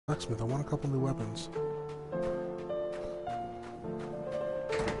Blacksmith, I want a couple new weapons.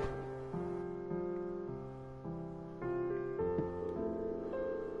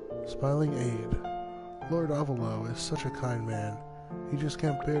 Smiling Aide. Lord Avalo is such a kind man. He just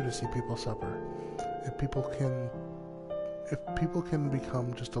can't bear to see people suffer. If people can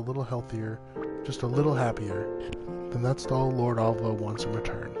become just a little healthier, just a little happier, then that's all Lord Avalo wants in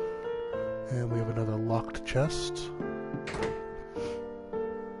return. And we have another locked chest.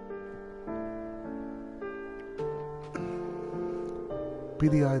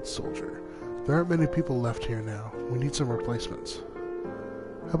 Beady-eyed soldier. There aren't many people left here now. We need some replacements.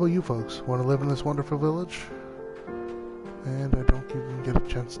 How about you folks? Want to live in this wonderful village? And I don't even get a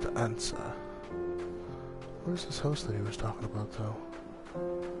chance to answer. Where's this house that he was talking about, though?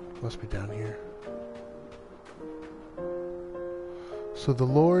 Must be down here. So the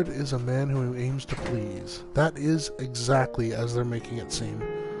Lord is a man who aims to please. That is exactly as they're making it seem.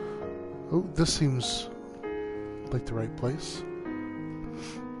 Oh, this seems like the right place.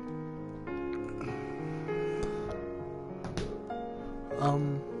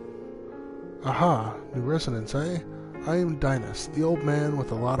 Aha, new residence, eh? I am Dinas, the old man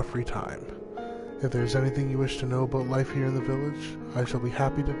with a lot of free time. If there's anything you wish to know about life here in the village, I shall be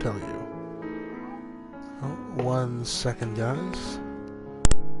happy to tell you. Oh, 1 second, guys.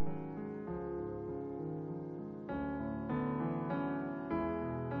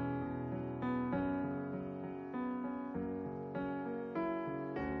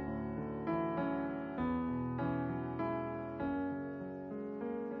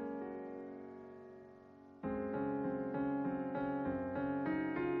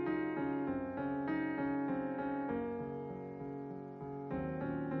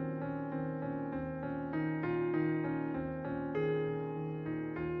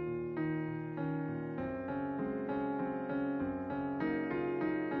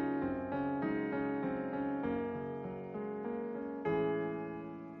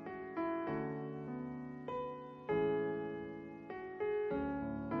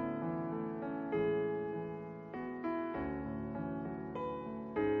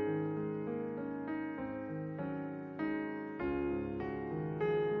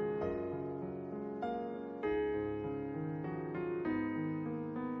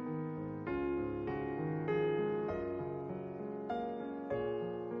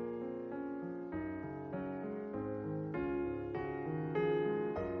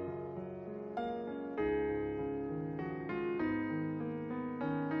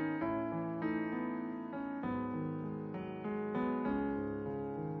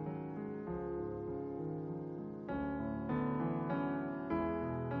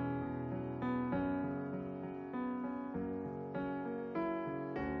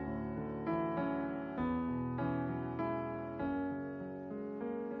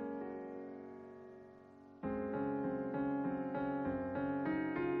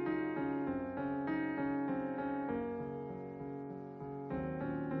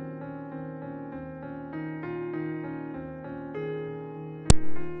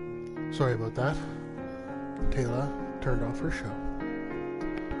 Sorry about that. Taylor turned off her show.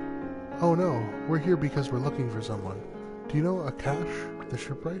 Oh no, we're here because we're looking for someone. Do you know Akash, the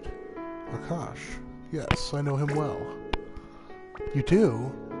shipwright? Akash? Yes, I know him well. You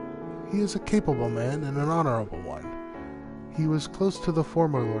do? He is a capable man and an honorable one. He was close to the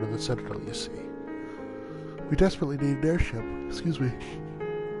former lord of the Citadel, you see. We desperately need an airship. Excuse me.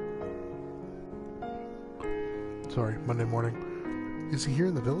 Sorry, Monday morning. Is he here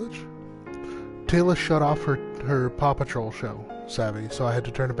in the village? Taylor shut off her Paw Patrol show, Savvy, so I had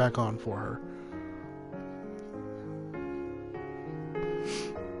to turn it back on for her.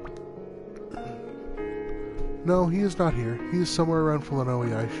 No, he is not here. He is somewhere around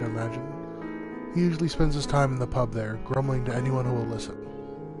Fulanoe, I should imagine. He usually spends his time in the pub there, grumbling to anyone who will listen.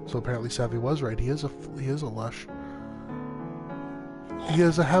 So apparently Savvy was right. He is a lush. He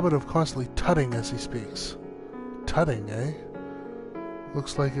has a habit of constantly tutting as he speaks. Tutting, eh?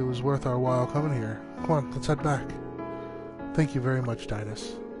 Looks like it was worth our while coming here. Come on, let's head back. Thank you very much,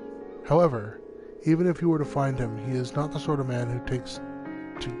 Dinas. However, even if you were to find him, he is not the sort of man who takes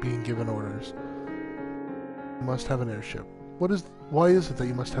to being given orders. You must have an airship. Why is it that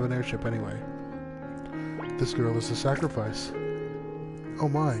you must have an airship anyway? This girl is a sacrifice. Oh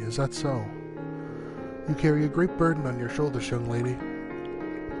my, is that so? You carry a great burden on your shoulders, young lady.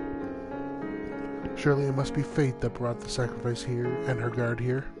 Surely it must be fate that brought the sacrifice here and her guard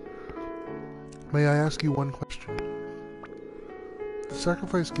here. May I ask you one question? The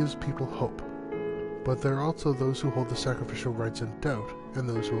sacrifice gives people hope, but there are also those who hold the sacrificial rites in doubt, and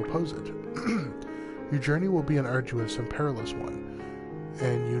those who oppose it. Your journey will be an arduous and perilous one.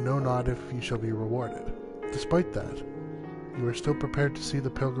 and you know not if you shall be rewarded. Despite that, you are still prepared to see the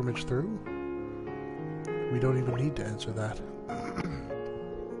pilgrimage through? We don't even need to answer that.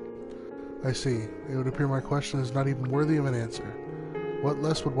 I see. It would appear my question is not even worthy of an answer. What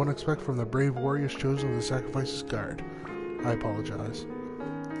less would one expect from the brave warriors chosen of the Sacrifice's Guard? I apologize.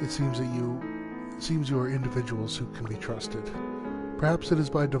 It seems you are individuals who can be trusted. Perhaps it is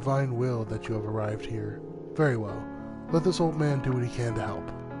by divine will that you have arrived here. Very well. Let this old man do what he can to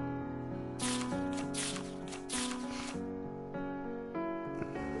help.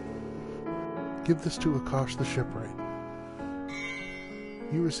 Give this to Akash the shipwright.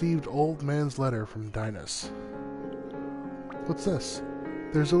 You received old man's letter from Dinas. What's this?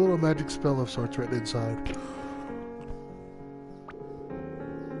 There's a little magic spell of sorts written inside.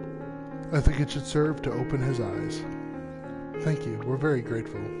 I think it should serve to open his eyes. Thank you, we're very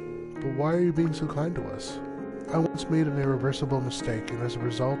grateful. But why are you being so kind to us? I once made an irreversible mistake, and as a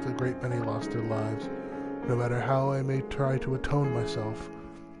result a great many lost their lives. No matter how I may try to atone myself,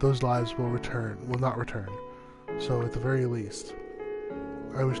 those lives will not return. So at the very least,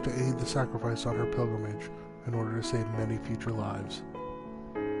 I wish to aid the sacrifice on her pilgrimage in order to save many future lives.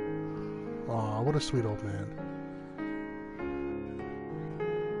 Aw, what a sweet old man.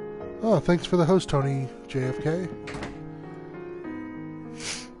 Oh, thanks for the host, Tony JFK.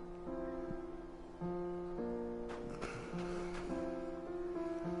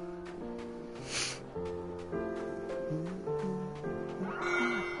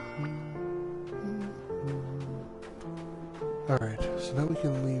 Alright, so now we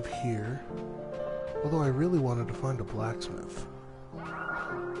can leave here. Although I really wanted to find a blacksmith.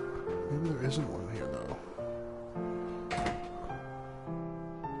 Maybe there isn't one here, though.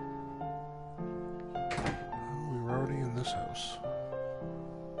 We were already in this house.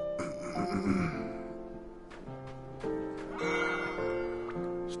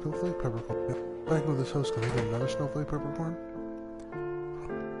 Snowflake peppercorn. Back into this house, can I get another snowflake peppercorn?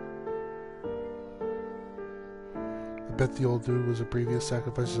 I bet the old dude was a previous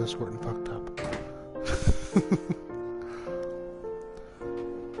sacrifice's escort and fucked up.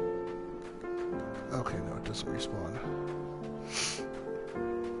 Okay, no, it doesn't respawn.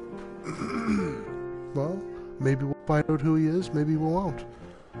 Well, maybe we'll find out who he is, maybe we won't.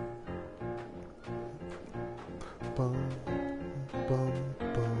 Bum, bum,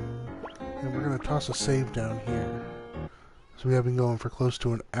 bum. And we're gonna toss a save down here. So we have been going for close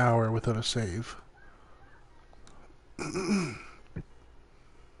to an hour without a save.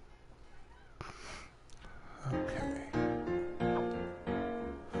 Okay.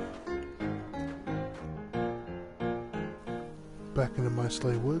 Back into my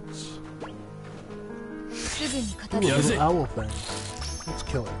sleigh woods. Ooh, a little owl thing. Let's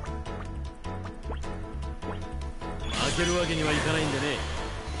kill it.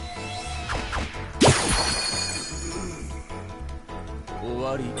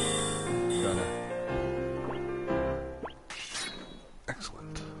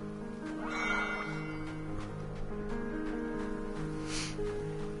 Excellent.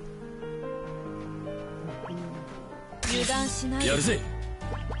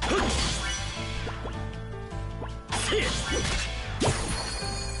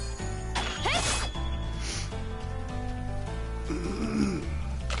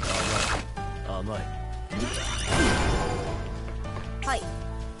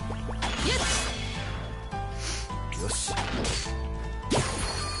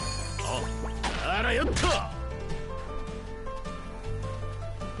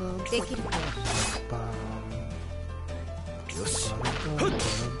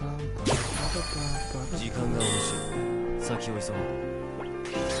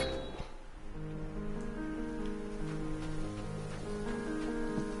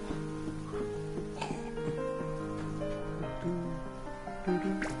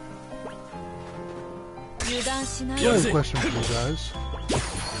 I have a question for you guys.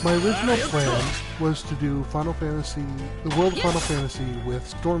 My original plan was to do Final Fantasy, the world of Final Fantasy with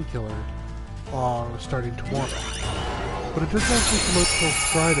Stormkiller starting tomorrow. But it doesn't actually come out till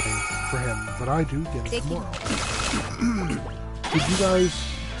Friday for him, but I do get it tomorrow. Would you guys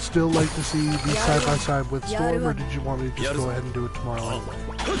still like to see these side by side with Storm, or did you want me to just go ahead and do it tomorrow anyway?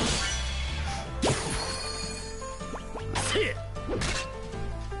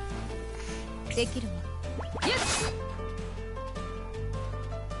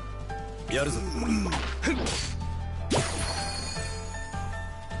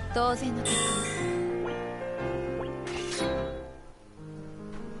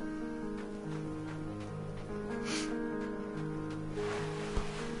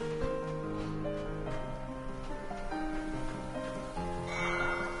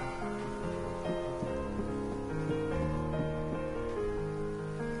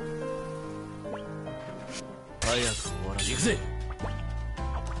 Well,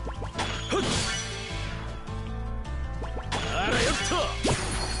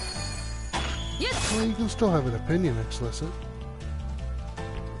 you can still have an opinion, explicit.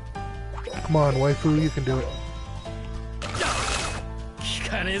 Come on, waifu, you can do it.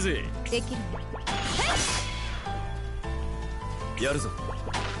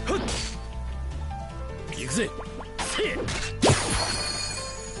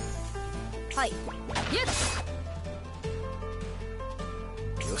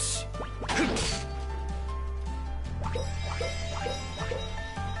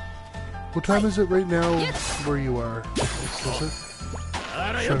 What time is it right now where you are, explicit?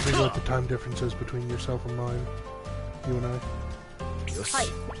 I'm trying to figure out what the time difference is between yourself and mine. You and I.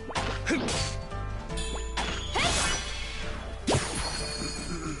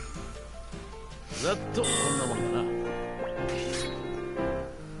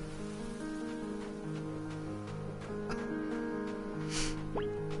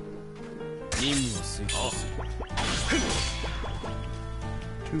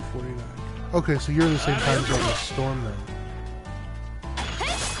 Okay, so you're in the same time zone as Storm then.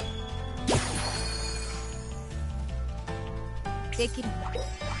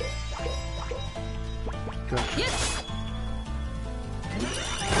 Gotcha.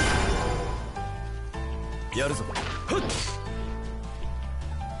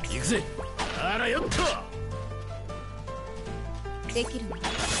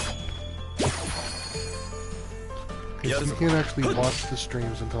 Okay, so you can't actually watch the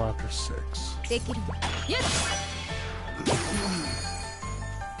streams until after 6.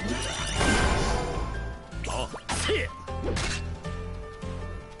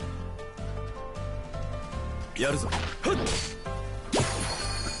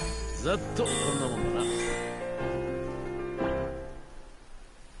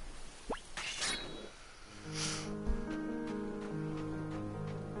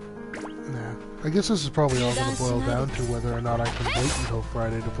 I guess this is probably all going to boil down to whether or not I can wait until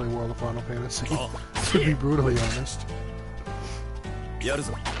Friday to play World of Final Fantasy, to be brutally honest.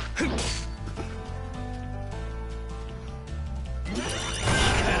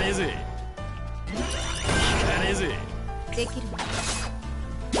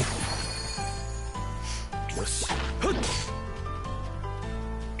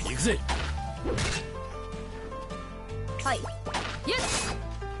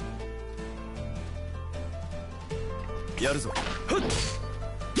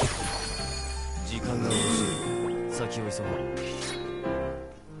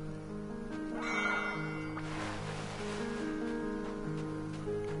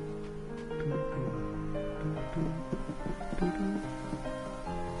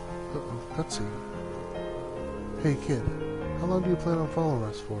 Cutscene. Hey kid, how long do you plan on following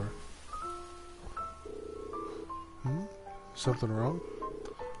us for? Something wrong?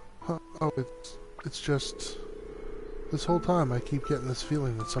 Huh? Oh, it's just... This whole time I keep getting this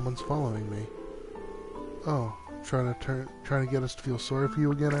feeling that someone's following me. Oh, trying to get us to feel sorry for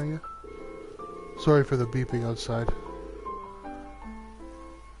you again, are you? Sorry for the beeping outside.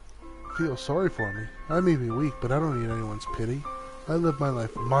 Feel sorry for me? I may be weak, but I don't need anyone's pity. I live my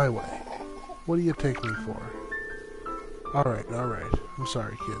life my way. What do you take me for? Alright. I'm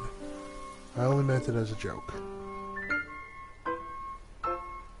sorry, kid. I only meant it as a joke.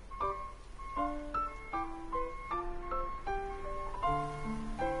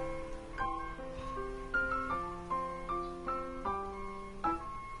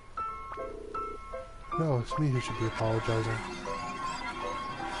 No, it's me who should be apologizing.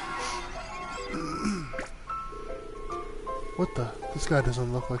 What the? This guy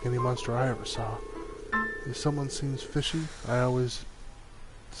doesn't look like any monster I ever saw. If someone seems fishy, I always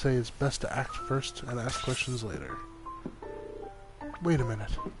say it's best to act first and ask questions later. Wait a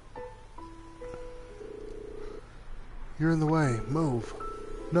minute. You're in the way. Move.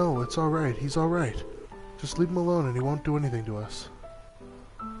 No, it's alright. He's alright. Just leave him alone and he won't do anything to us.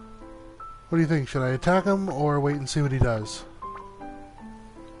 What do you think? Should I attack him or wait and see what he does?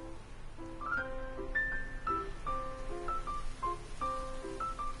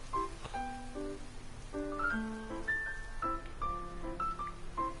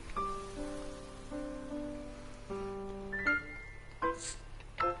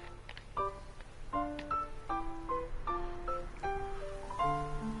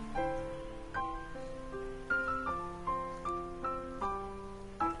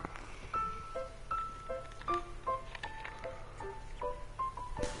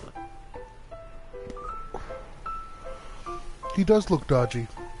 He does look dodgy.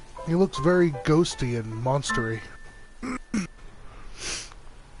 He looks very ghosty and monstery.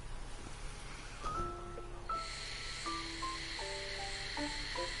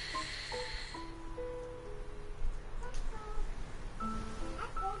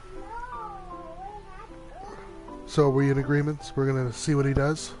 So are we in agreement? We're gonna see what he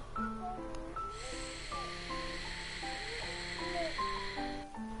does?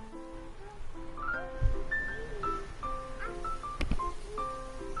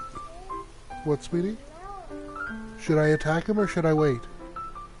 What, sweetie? Should I attack him or should I wait?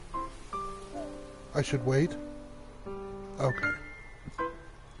 I should wait? Okay.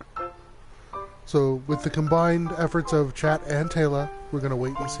 So, with the combined efforts of Chat and Taylor, we're gonna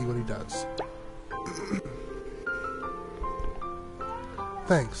wait and see what he does.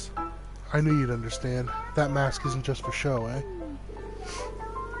 Thanks. I knew you'd understand. That mask isn't just for show, eh?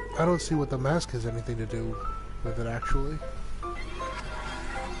 I don't see what the mask has anything to do with it, actually.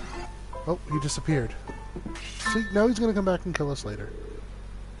 Oh, he disappeared. See, now he's gonna come back and kill us later.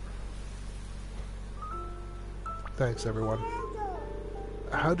 Thanks, everyone.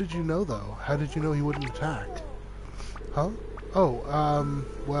 How did you know, though? How did you know he wouldn't attack? Huh? Oh,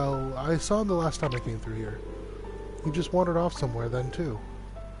 well, I saw him the last time I came through here. He just wandered off somewhere then, too.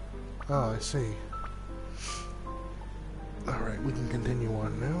 Oh, I see. Alright, we can continue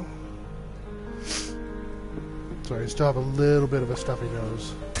on now. Sorry, I still have a little bit of a stuffy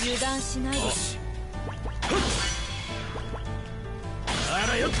nose.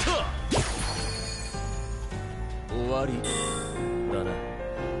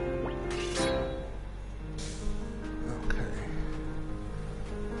 Okay.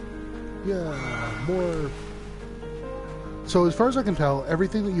 Yeah, more... So as far as I can tell,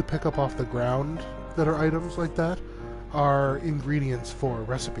 everything that you pick up off the ground that are items like that are ingredients for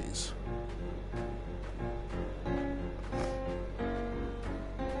recipes.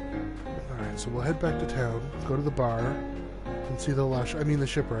 Alright, so we'll head back to town, go to the bar, and see the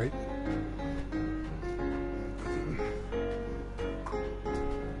shipwright.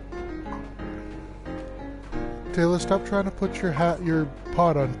 Taylor, stop trying to put your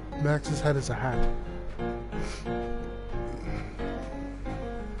pot on Max's head as a hat.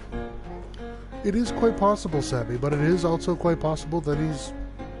 It is quite possible, Savvy, but it is also quite possible that he's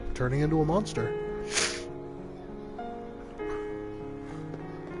turning into a monster.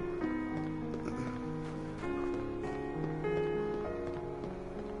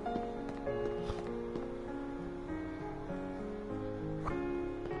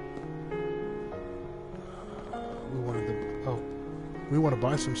 We want to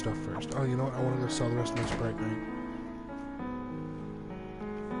buy some stuff first. Oh, you know what? I want to go sell the rest of my Sprite Night.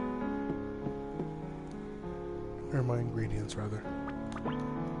 Or my ingredients, rather.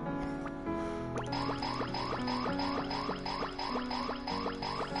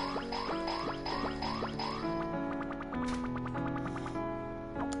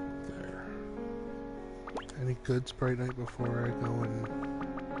 There. Any good Sprite Night before I go and...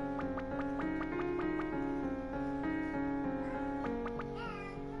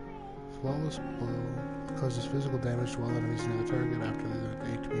 Flawless blow causes physical damage to all enemies near the target after the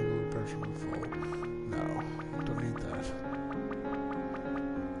HP move person move full. No, don't need that.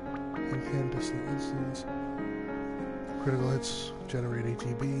 Incandescent instance. Critical hits generate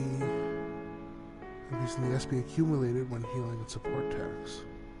ATB. Increasing the SP accumulated when healing and support attacks.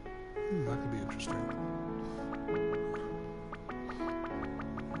 That could be interesting.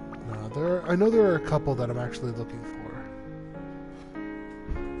 No, I know there are a couple that I'm actually looking for.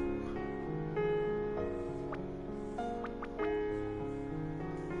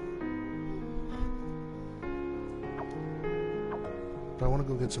 I want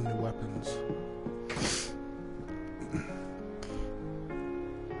to go get some new weapons.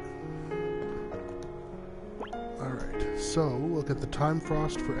 Alright, so we'll get the Time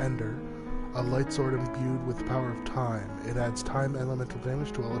Frost for Ender, a light sword imbued with the power of time. It adds time elemental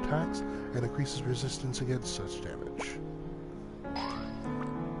damage to all attacks and increases resistance against such damage.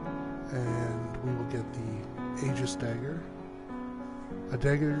 And we will get the Aegis Dagger, a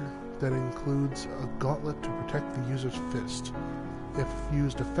dagger that includes a gauntlet to protect the user's fist. If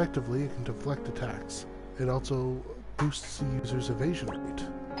used effectively, it can deflect attacks. It also boosts the user's evasion rate.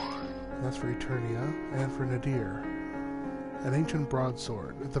 And that's for Eternia and for Nadir. An ancient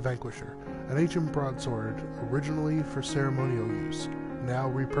broadsword, the Vanquisher. An ancient broadsword, originally for ceremonial use, now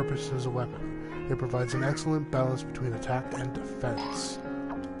repurposed as a weapon. It provides an excellent balance between attack and defense.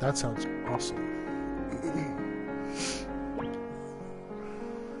 That sounds awesome.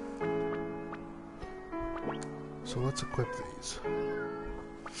 So let's equip these.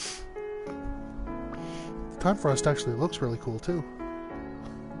 Time Frost actually looks really cool too.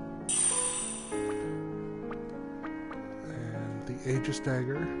 And the Aegis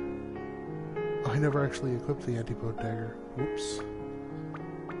Dagger. I never actually equipped the Antipode Dagger. Whoops.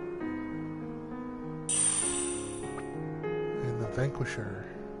 And the Vanquisher.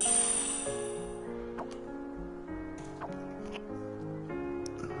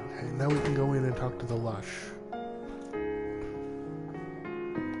 now we can go in and talk to the Lush.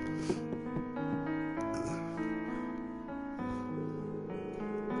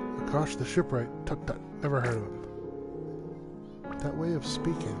 Akash the shipwright. Tut tut. Never heard of him. That way of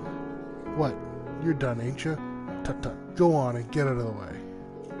speaking. What? You're done, ain't you? Tut tut. Go on and get out of the way.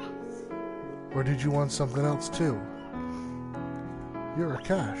 Or did you want something else too? You're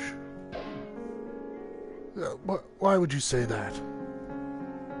Akash. Why would you say that?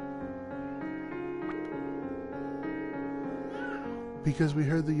 Because we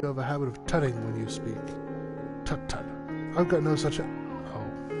heard that you have a habit of tutting when you speak. Tut tut. I've got no such a... Oh.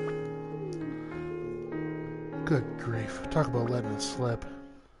 Good grief. Talk about letting it slip.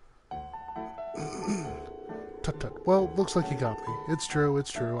 Tut tut. Well, looks like you got me. It's true,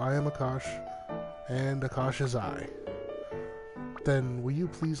 it's true. I am Akash. And Akash is I. Then will you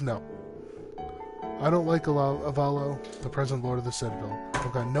please no. I don't like Avalo, the present Lord of the Citadel.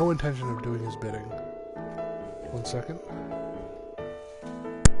 I've got no intention of doing his bidding. 1 second.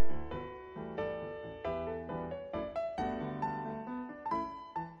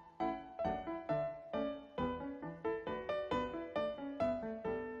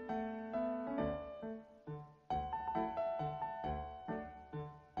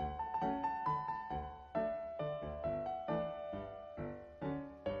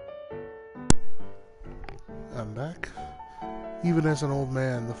 I'm back. Even as an old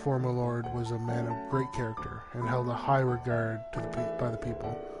man, the former lord was a man of great character and held a high regard by the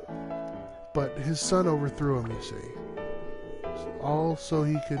people. But his son overthrew him, you see. All so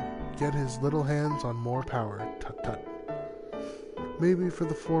he could get his little hands on more power. Tut tut. Maybe for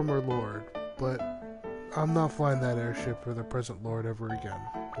the former lord, but I'm not flying that airship for the present lord ever again.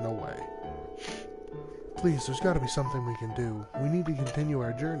 No way. Please, there's got to be something we can do. We need to continue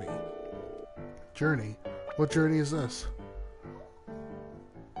our journey. Journey? What journey is this?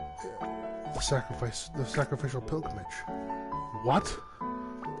 The sacrificial pilgrimage. What?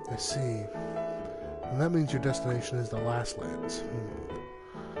 I see. And that means your destination is the Last Lands.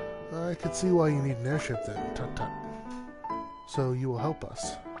 I could see why you need an airship then. Tut tut. So you will help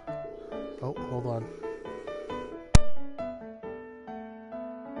us. Oh, hold on.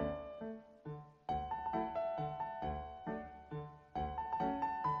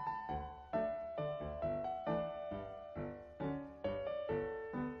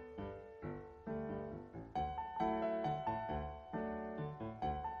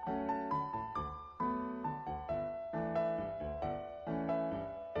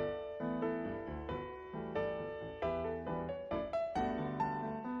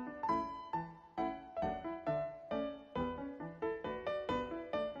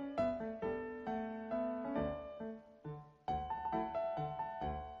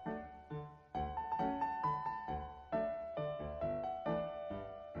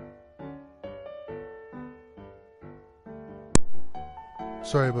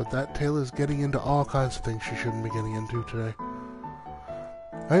 Sorry about that. Taylor's getting into all kinds of things she shouldn't be getting into today.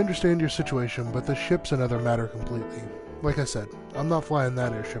 I understand your situation, but the ship's another matter completely. Like I said, I'm not flying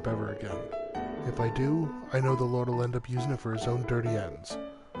that airship ever again. If I do, I know the Lord will end up using it for his own dirty ends.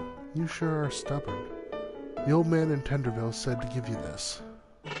 You sure are stubborn. The old man in Tenderville said to give you this.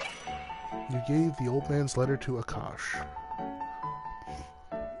 You gave the old man's letter to Akash.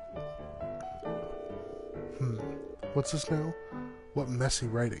 What's this now? What messy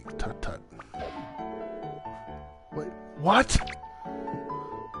writing. Tut tut. Wait, what?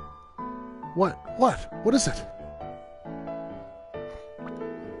 What is it?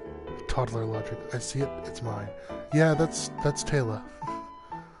 Toddler logic. I see it. It's mine. Yeah, that's Taylor.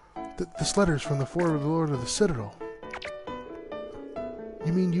 This letter's from the former Lord of the Citadel.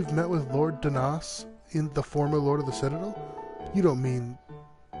 You mean you've met with Lord Danas, in the former Lord of the Citadel? You don't mean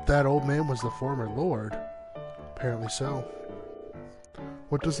that old man was the former Lord? Apparently so.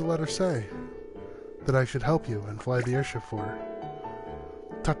 What does the letter say? That I should help you and fly the airship for her.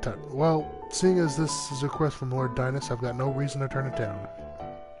 Tut tut. Well, seeing as this is a request from Lord Dinas, I've got no reason to turn it down.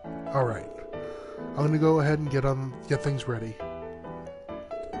 Alright. I'm gonna go ahead and get things ready.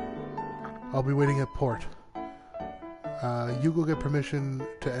 I'll be waiting at port. You go get permission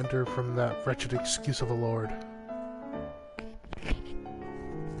to enter from that wretched excuse of a lord.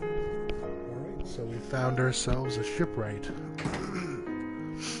 Alright, so we found ourselves a shipwright.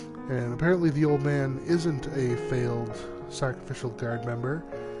 And apparently the old man isn't a failed sacrificial guard member.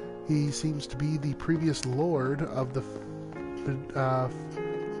 He seems to be the previous lord of the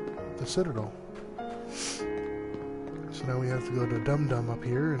Citadel. So now we have to go to Dum Dum up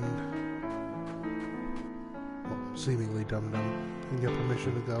here and, well, seemingly Dum Dum, and get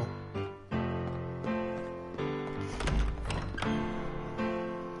permission to go.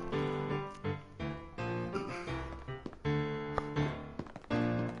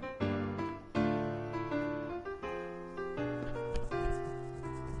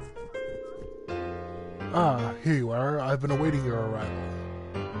 Ah, here you are. I've been awaiting your arrival.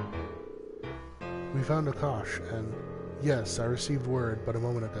 We found Akash, and yes, I received word but a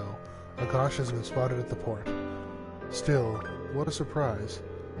moment ago. Akash has been spotted at the port. Still, what a surprise.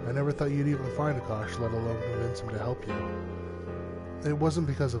 I never thought you'd even find Akash, let alone convince him to help you. It wasn't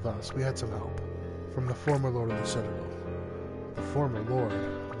because of us. We had some help. From the former Lord of the Citadel. The former Lord?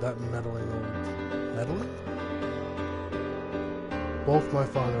 That meddling old... Meddling? Both my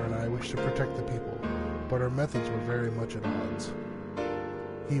father and I wish to protect the people, but our methods were very much at odds.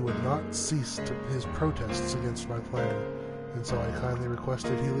 He would not cease his protests against my plan, and so I kindly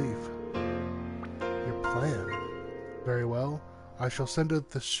requested he leave. Your plan? Very well. I shall send out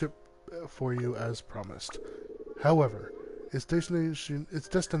the ship for you as promised. However, its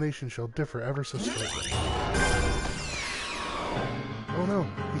destination shall differ ever so slightly. Oh no,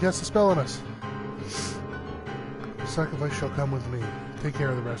 he cast a spell on us! The sacrifice shall come with me. Take care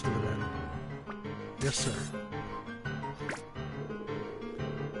of the rest of the men. Yes, sir.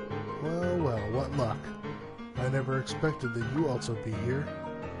 Well, well, what luck. I never expected that you also be here.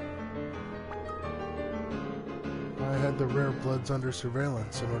 I had the Rare Bloods under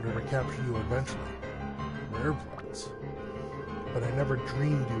surveillance in order to capture you eventually. Rare Bloods? But I never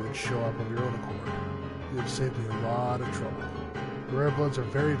dreamed you would show up of your own accord. You have saved me a lot of trouble. The Rare Bloods are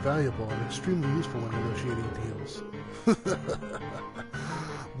very valuable and extremely useful when negotiating deals.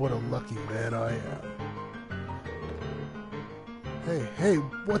 What a lucky man I am. Hey,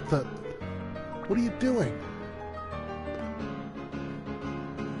 what the... What are you doing?